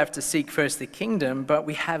 we all have to seek first the kingdom, but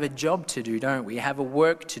we have a job to do, don't we? We have a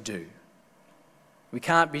work to do. We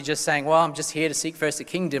can't be just saying, well, I'm just here to seek first the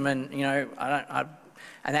kingdom and, and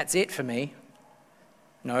that's it for me.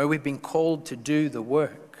 No, we've been called to do the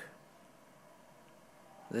work.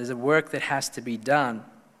 There's a work that has to be done.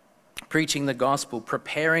 Preaching the gospel,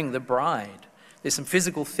 preparing the bride. There's some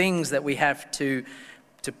physical things that we have to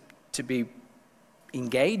be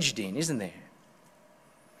engaged in, isn't there?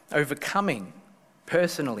 Overcoming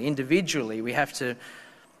personally, individually, we have to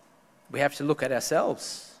look at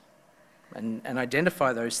ourselves and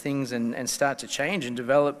identify those things and start to change and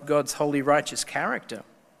develop God's holy, righteous character.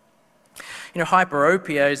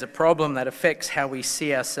 Hyperopia is a problem that affects how we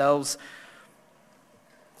see ourselves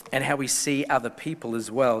and how we see other people as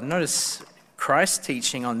well. Notice Christ's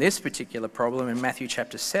teaching on this particular problem in Matthew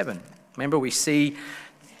chapter 7. Remember, we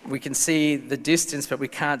can see the distance, but we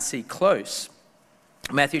can't see close.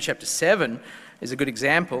 Matthew chapter 7 is a good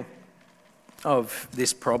example of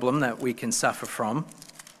this problem that we can suffer from,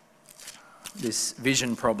 this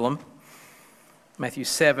vision problem. Matthew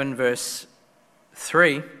 7, verse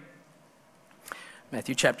 3.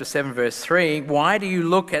 Matthew chapter 7, verse 3, why do you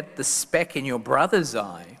look at the speck in your brother's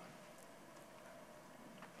eye,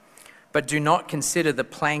 but do not consider the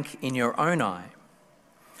plank in your own eye?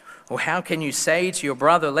 Or how can you say to your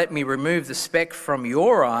brother, let me remove the speck from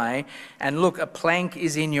your eye, and look, a plank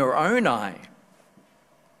is in your own eye?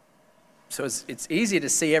 So it's easy to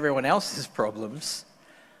see everyone else's problems,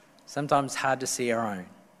 sometimes hard to see our own.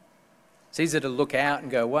 It's easy to look out and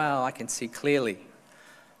go, well, I can see clearly.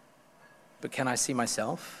 But can I see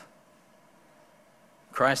myself?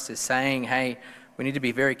 Christ is saying, hey, we need to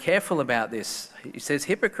be very careful about this. He says,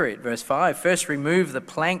 hypocrite, verse 5, first remove the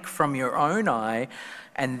plank from your own eye,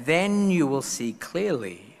 and then you will see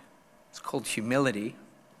clearly. It's called humility.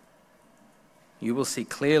 You will see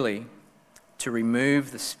clearly to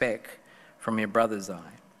remove the speck from your brother's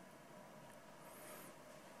eye.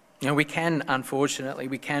 You know, we can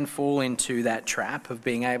fall into that trap of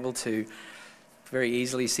being able to very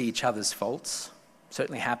easily see each other's faults.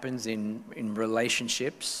 Certainly happens in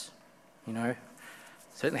relationships, you know.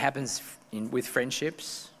 Certainly happens with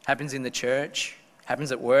friendships, happens in the church,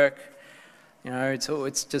 happens at work. You know,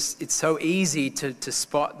 it's so easy to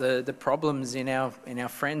spot the problems in our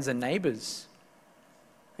friends and neighbours.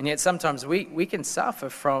 And yet sometimes we can suffer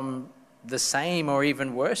from the same or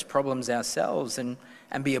even worse problems ourselves and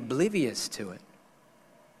be oblivious to it.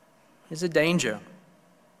 There's a danger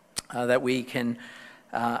that we can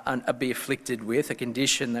be afflicted with, a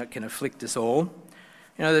condition that can afflict us all.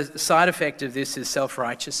 You know, the side effect of this is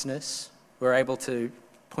self-righteousness. We're able to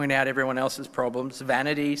point out everyone else's problems,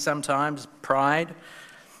 vanity sometimes, pride.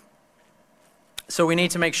 So we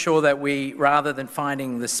need to make sure that we, rather than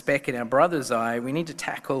finding the speck in our brother's eye, we need to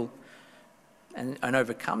tackle and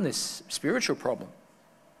overcome this spiritual problem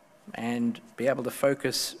and be able to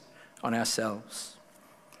focus on ourselves.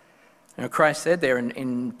 You know, Christ said there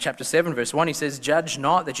in chapter 7, verse 1, he says, judge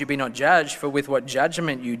not that you be not judged, for with what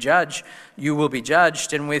judgment you judge, you will be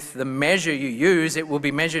judged, and with the measure you use, it will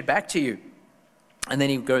be measured back to you. And then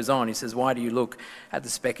he goes on, he says, why do you look at the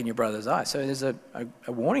speck in your brother's eye? So there's a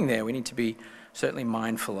warning there we need to be certainly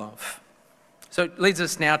mindful of. So it leads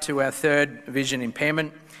us now to our third vision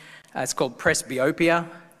impairment. It's called presbyopia.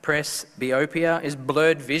 Presbyopia is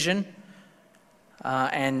blurred vision.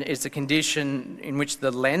 And it's a condition in which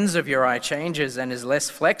the lens of your eye changes and is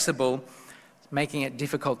less flexible, making it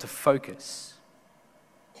difficult to focus.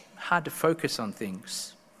 Hard to focus on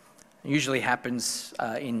things. It usually happens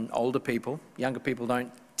in older people. Younger people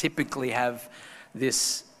don't typically have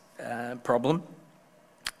this problem.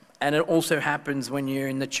 And it also happens when you're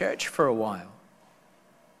in the church for a while.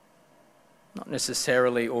 Not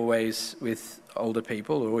necessarily always with older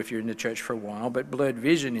people or if you're in the church for a while, but blurred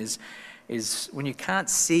vision is when you can't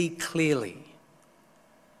see clearly.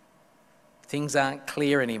 Things aren't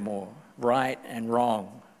clear anymore. Right and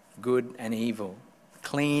wrong, good and evil,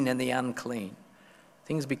 clean and the unclean.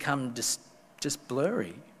 Things become just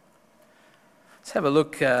blurry. Let's have a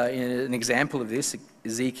look in an example of this,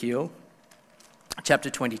 Ezekiel chapter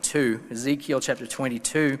 22. Ezekiel chapter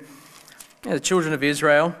 22. You know, the children of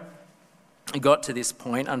Israel got to this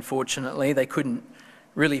point, unfortunately. They couldn't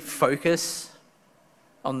really focus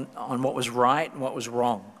on what was right and what was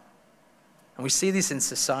wrong. And we see this in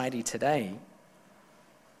society today.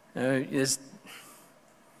 You know, it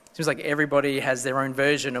seems like everybody has their own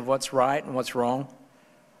version of what's right and what's wrong.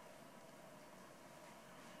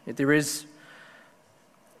 Yet there is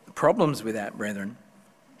problems with that, brethren.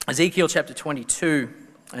 Ezekiel chapter 22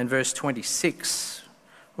 and verse 26.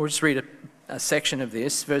 We'll just read a section of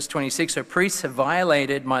this. Verse 26, so priests have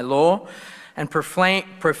violated my law and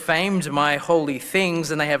profaned my holy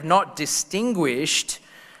things, and they have not distinguished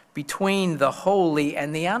between the holy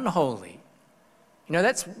and the unholy. You know,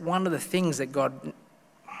 that's one of the things that God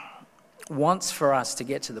wants for us to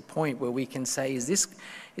get to the point where we can say, is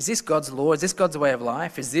this God's law? Is this God's way of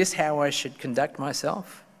life? Is this how I should conduct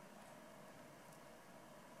myself?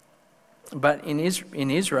 But in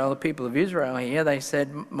Israel, the people of Israel here, they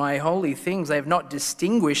said, my holy things, they have not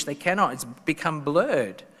distinguished, they cannot, it's become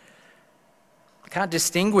blurred. Can't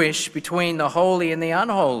distinguish between the holy and the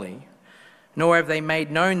unholy, nor have they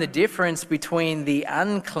made known the difference between the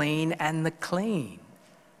unclean and the clean.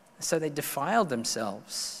 So they defiled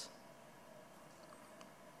themselves.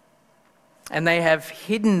 And they have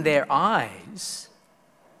hidden their eyes.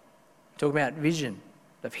 Talk about vision.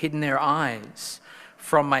 They've hidden their eyes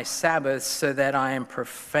from my Sabbath so that I am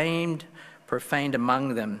profaned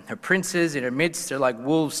among them. Her princes in her midst are like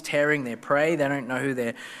wolves tearing their prey. They don't know who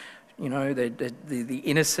they're. You know, the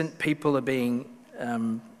innocent people are being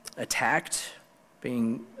attacked,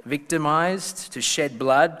 being victimized, to shed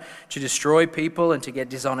blood, to destroy people and to get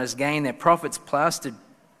dishonest gain. Their prophets plastered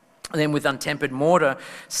And then with untempered mortar,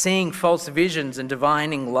 seeing false visions and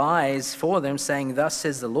divining lies for them, saying, thus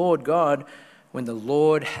says the Lord God, when the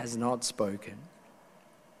Lord has not spoken.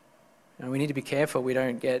 And we need to be careful we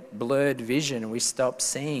don't get blurred vision and we stop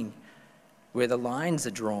seeing where the lines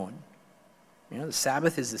are drawn. The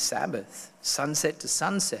Sabbath is the Sabbath, sunset to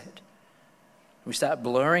sunset. We start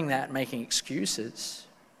blurring that, making excuses.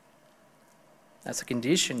 That's a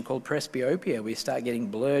condition called presbyopia. We start getting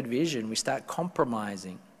blurred vision. We start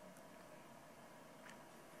compromising.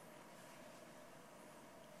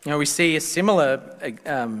 We see a similar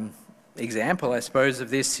example, I suppose, of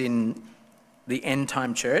this in the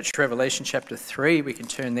end-time church, Revelation chapter 3. We can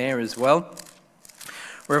turn there as well.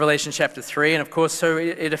 Revelation chapter 3, and of course, so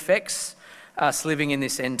it affects us living in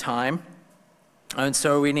this end time, and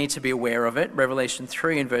so we need to be aware of it. Revelation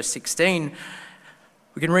 3 and verse 16,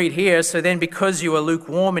 we can read here, so then because you are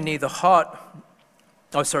lukewarm and neither cold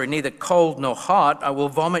nor hot, I will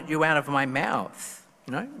vomit you out of my mouth.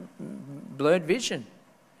 Blurred vision.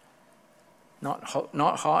 Not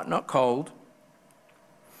hot, not cold.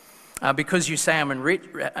 Because you say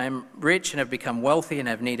I'm rich and have become wealthy and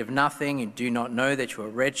have need of nothing, and do not know that you are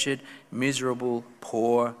wretched, miserable,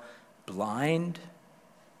 poor, blind,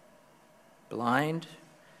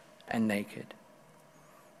 and naked.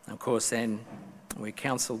 Of course, then we're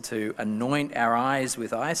counseled to anoint our eyes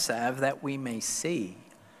with eye salve that we may see.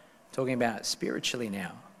 Talking about spiritually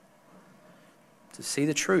now. To see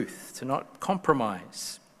the truth, to not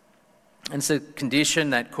compromise. And it's a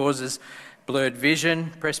condition that causes blurred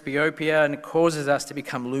vision, presbyopia, and it causes us to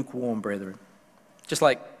become lukewarm, brethren. Just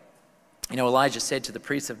like, Elijah said to the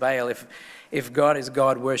priests of Baal, if God is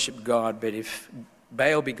God, worship God, but if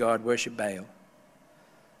Baal be God, worship Baal.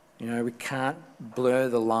 We can't blur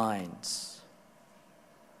the lines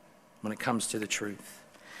when it comes to the truth.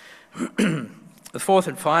 The fourth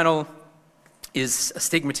and final is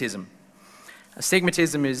astigmatism.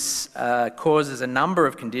 Astigmatism causes a number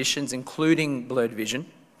of conditions, including blurred vision.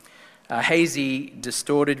 Hazy,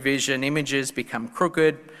 distorted vision, images become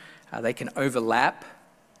crooked, they can overlap,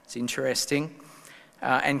 it's interesting,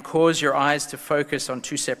 and cause your eyes to focus on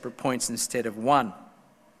two separate points instead of one.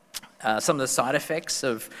 Some of the side effects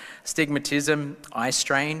of astigmatism: eye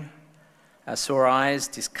strain, sore eyes,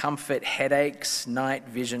 discomfort, headaches, night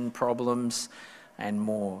vision problems, and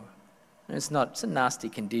more. It's a nasty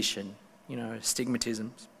condition.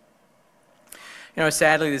 Astigmatism.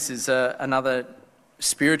 Sadly, this is another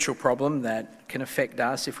spiritual problem that can affect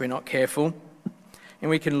us if we're not careful. And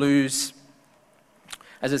we can lose,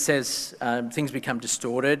 as it says, things become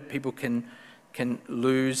distorted. People can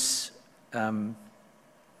lose, their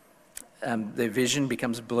vision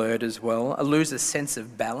becomes blurred as well. Lose a sense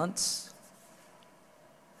of balance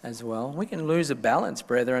as well. We can lose a balance,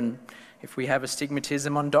 brethren, if we have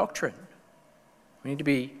astigmatism on doctrine. We need to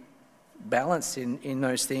be balance in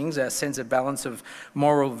those things, our sense of balance of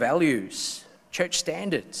moral values, church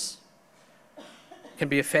standards can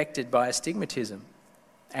be affected by astigmatism,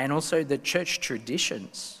 and also the church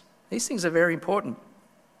traditions. These things are very important.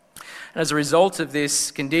 And as a result of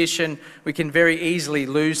this condition, we can very easily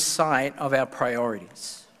lose sight of our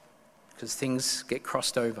priorities because things get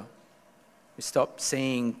crossed over. We stop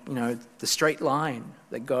seeing, the straight line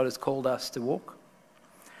that God has called us to walk.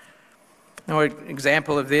 Now, an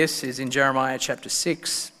example of this is in Jeremiah chapter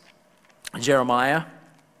 6. Jeremiah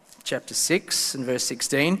chapter 6 and verse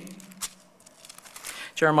 16.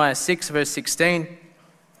 Jeremiah 6 verse 16.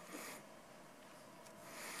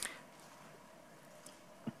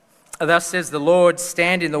 Thus says the Lord,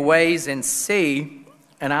 stand in the ways and see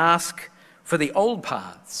and ask for the old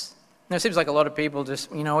paths. Now, it seems like a lot of people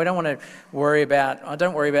just, we don't want to worry about, I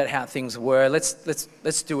don't worry about how things were.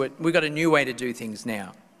 Let's do it. We've got a new way to do things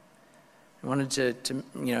now. We wanted to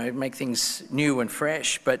make things new and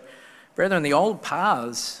fresh. But brethren, the old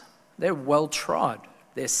paths, they're well trod.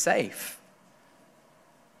 They're safe.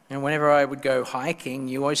 And whenever I would go hiking,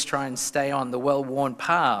 you always try and stay on the well-worn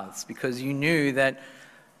paths because you knew that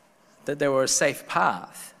they were a safe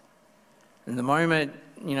path. And the moment,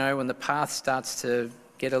 when the path starts to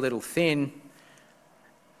get a little thin,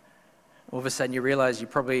 all of a sudden you realize you're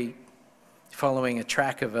probably following a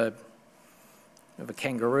track of a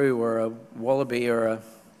kangaroo or a wallaby or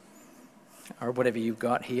whatever you've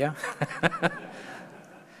got here.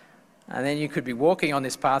 And then you could be walking on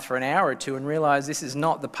this path for an hour or two and realize this is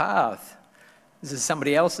not the path. This is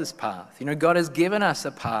somebody else's path. God has given us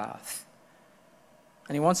a path.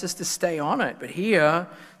 And he wants us to stay on it. But here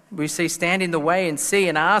we see, stand in the way and see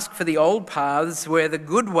and ask for the old paths where the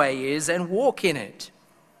good way is and walk in it.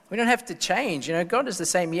 We don't have to change. God is the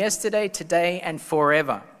same yesterday, today, and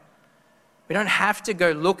forever. We don't have to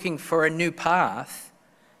go looking for a new path.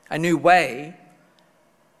 a new way.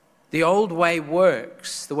 The old way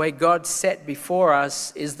works. The way God set before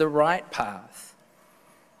us is the right path.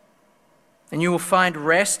 And you will find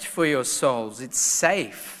rest for your souls. It's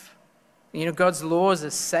safe. God's laws are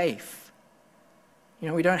safe.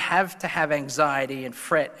 We don't have to have anxiety and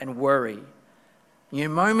fret and worry. The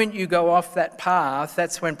moment you go off that path,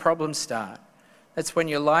 that's when problems start. That's when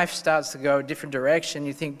your life starts to go a different direction.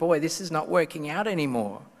 You think, boy, this is not working out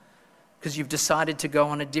anymore because you've decided to go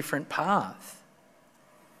on a different path.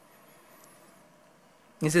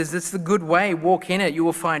 He says, that's the good way. Walk in it. You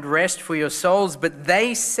will find rest for your souls. But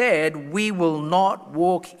they said, we will not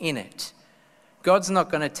walk in it. God's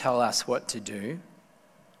not going to tell us what to do.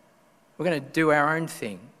 We're going to do our own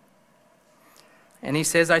thing. And he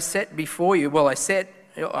says, I set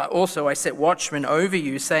watchmen over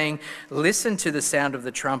you, saying, listen to the sound of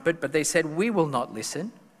the trumpet. But they said, we will not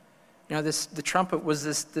listen. The trumpet was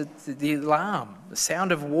the alarm, the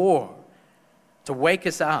sound of war to wake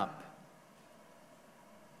us up.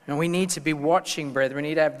 And we need to be watching, brethren. We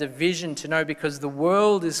need to have the vision to know, because the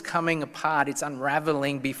world is coming apart. It's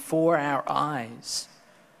unraveling before our eyes.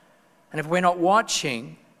 And if we're not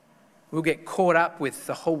watching, we'll get caught up with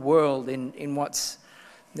the whole world in what's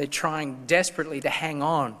they're trying desperately to hang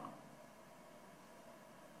on.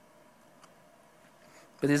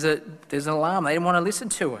 But there's an alarm. They didn't want to listen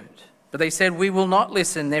to it. But they said, we will not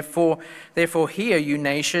listen. Therefore hear, you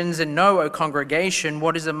nations, and know, O congregation,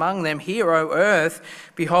 what is among them. Hear, O earth.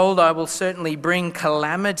 Behold, I will certainly bring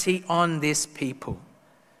calamity on this people.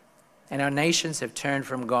 And our nations have turned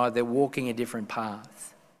from God. They're walking a different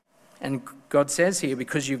path. And God says here,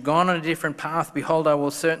 because you've gone on a different path, behold, I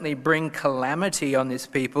will certainly bring calamity on this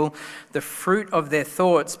people, the fruit of their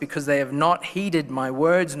thoughts, because they have not heeded my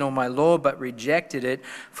words nor my law, but rejected it.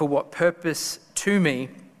 For what purpose to me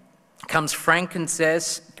comes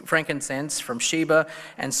frankincense from Sheba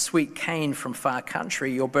and sweet cane from far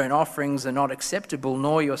country. Your burnt offerings are not acceptable,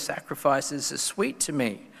 nor your sacrifices are sweet to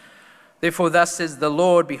me. Therefore, thus says the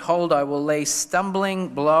Lord, behold, I will lay stumbling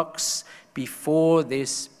blocks before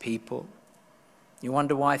this people. You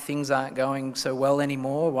wonder why things aren't going so well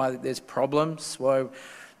anymore, why there's problems, why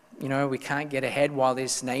we can't get ahead, while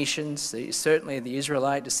these nations, certainly the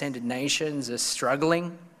Israelite descended nations, are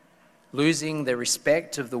struggling, losing the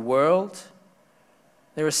respect of the world.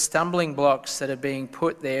 There are stumbling blocks that are being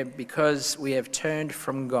put there because we have turned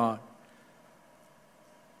from God.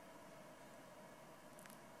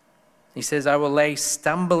 He says, I will lay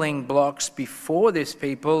stumbling blocks before this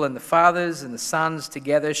people, and the fathers and the sons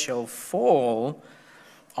together shall fall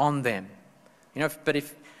on them. But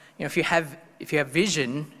if you have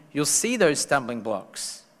vision, you'll see those stumbling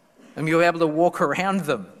blocks, and you'll be able to walk around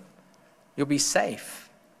them. You'll be safe.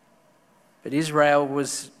 But Israel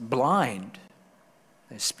was blind.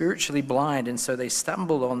 They're spiritually blind, and so they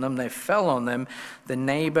stumbled on them, they fell on them. The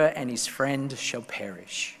neighbor and his friend shall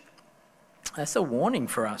perish. That's a warning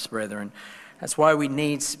for us, brethren. That's why we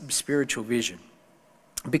need spiritual vision.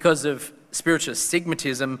 Because of spiritual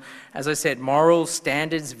astigmatism, as I said, moral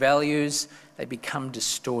standards, values, they become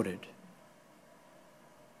distorted.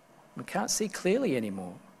 We can't see clearly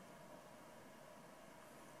anymore.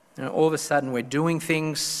 All of a sudden we're doing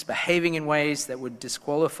things, behaving in ways that would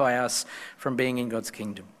disqualify us from being in God's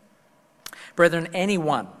kingdom. Brethren, any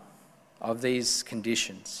one of these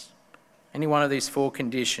conditions, any one of these four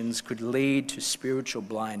conditions could lead to spiritual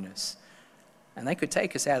blindness, and they could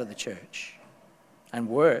take us out of the church. And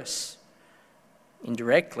worse,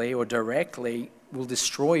 indirectly or directly, will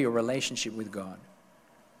destroy your relationship with God.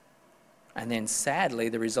 And then sadly,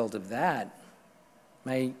 the result of that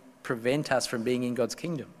may prevent us from being in God's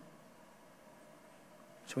kingdom.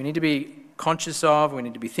 So we need to be conscious of, we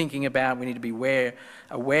need to be thinking about, we need to be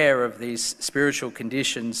aware of these spiritual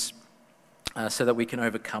conditions so that we can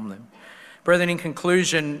overcome them. Brethren, in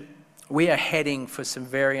conclusion, we are heading for some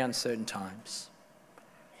very uncertain times.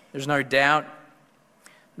 There's no doubt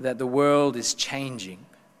that the world is changing.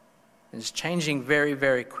 It's changing very,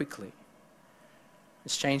 very quickly.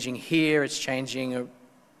 It's changing here, it's changing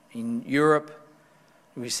in Europe.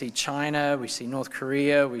 We see China, we see North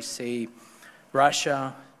Korea, we see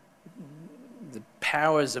Russia. The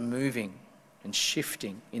powers are moving and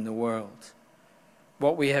shifting in the world.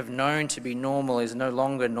 What we have known to be normal is no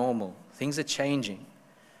longer normal. Things are changing.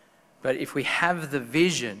 But if we have the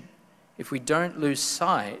vision, if we don't lose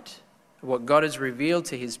sight of what God has revealed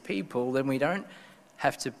to his people, then we don't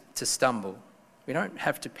have to stumble. We don't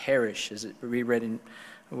have to perish, as we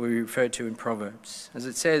referred to in Proverbs. As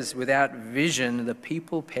it says, without vision, the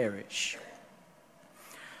people perish.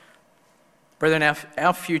 Brethren,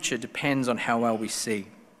 our future depends on how well we see.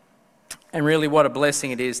 And really what a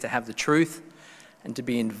blessing it is to have the truth, and to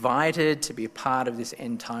be invited to be a part of this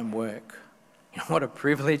end time work. What a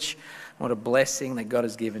privilege, what a blessing that God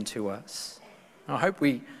has given to us. I hope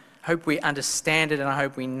we understand it, and I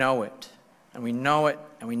hope we know it. And we know it,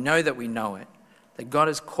 and we know that we know it. That God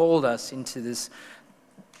has called us into this,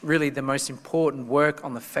 really the most important work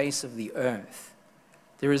on the face of the earth.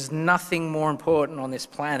 There is nothing more important on this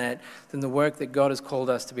planet than the work that God has called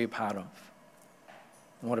us to be a part of.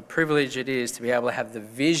 And what a privilege it is to be able to have the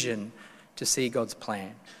vision to see God's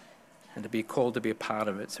plan and to be called to be a part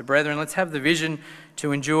of it. So brethren, let's have the vision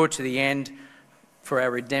to endure to the end, for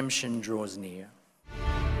our redemption draws near.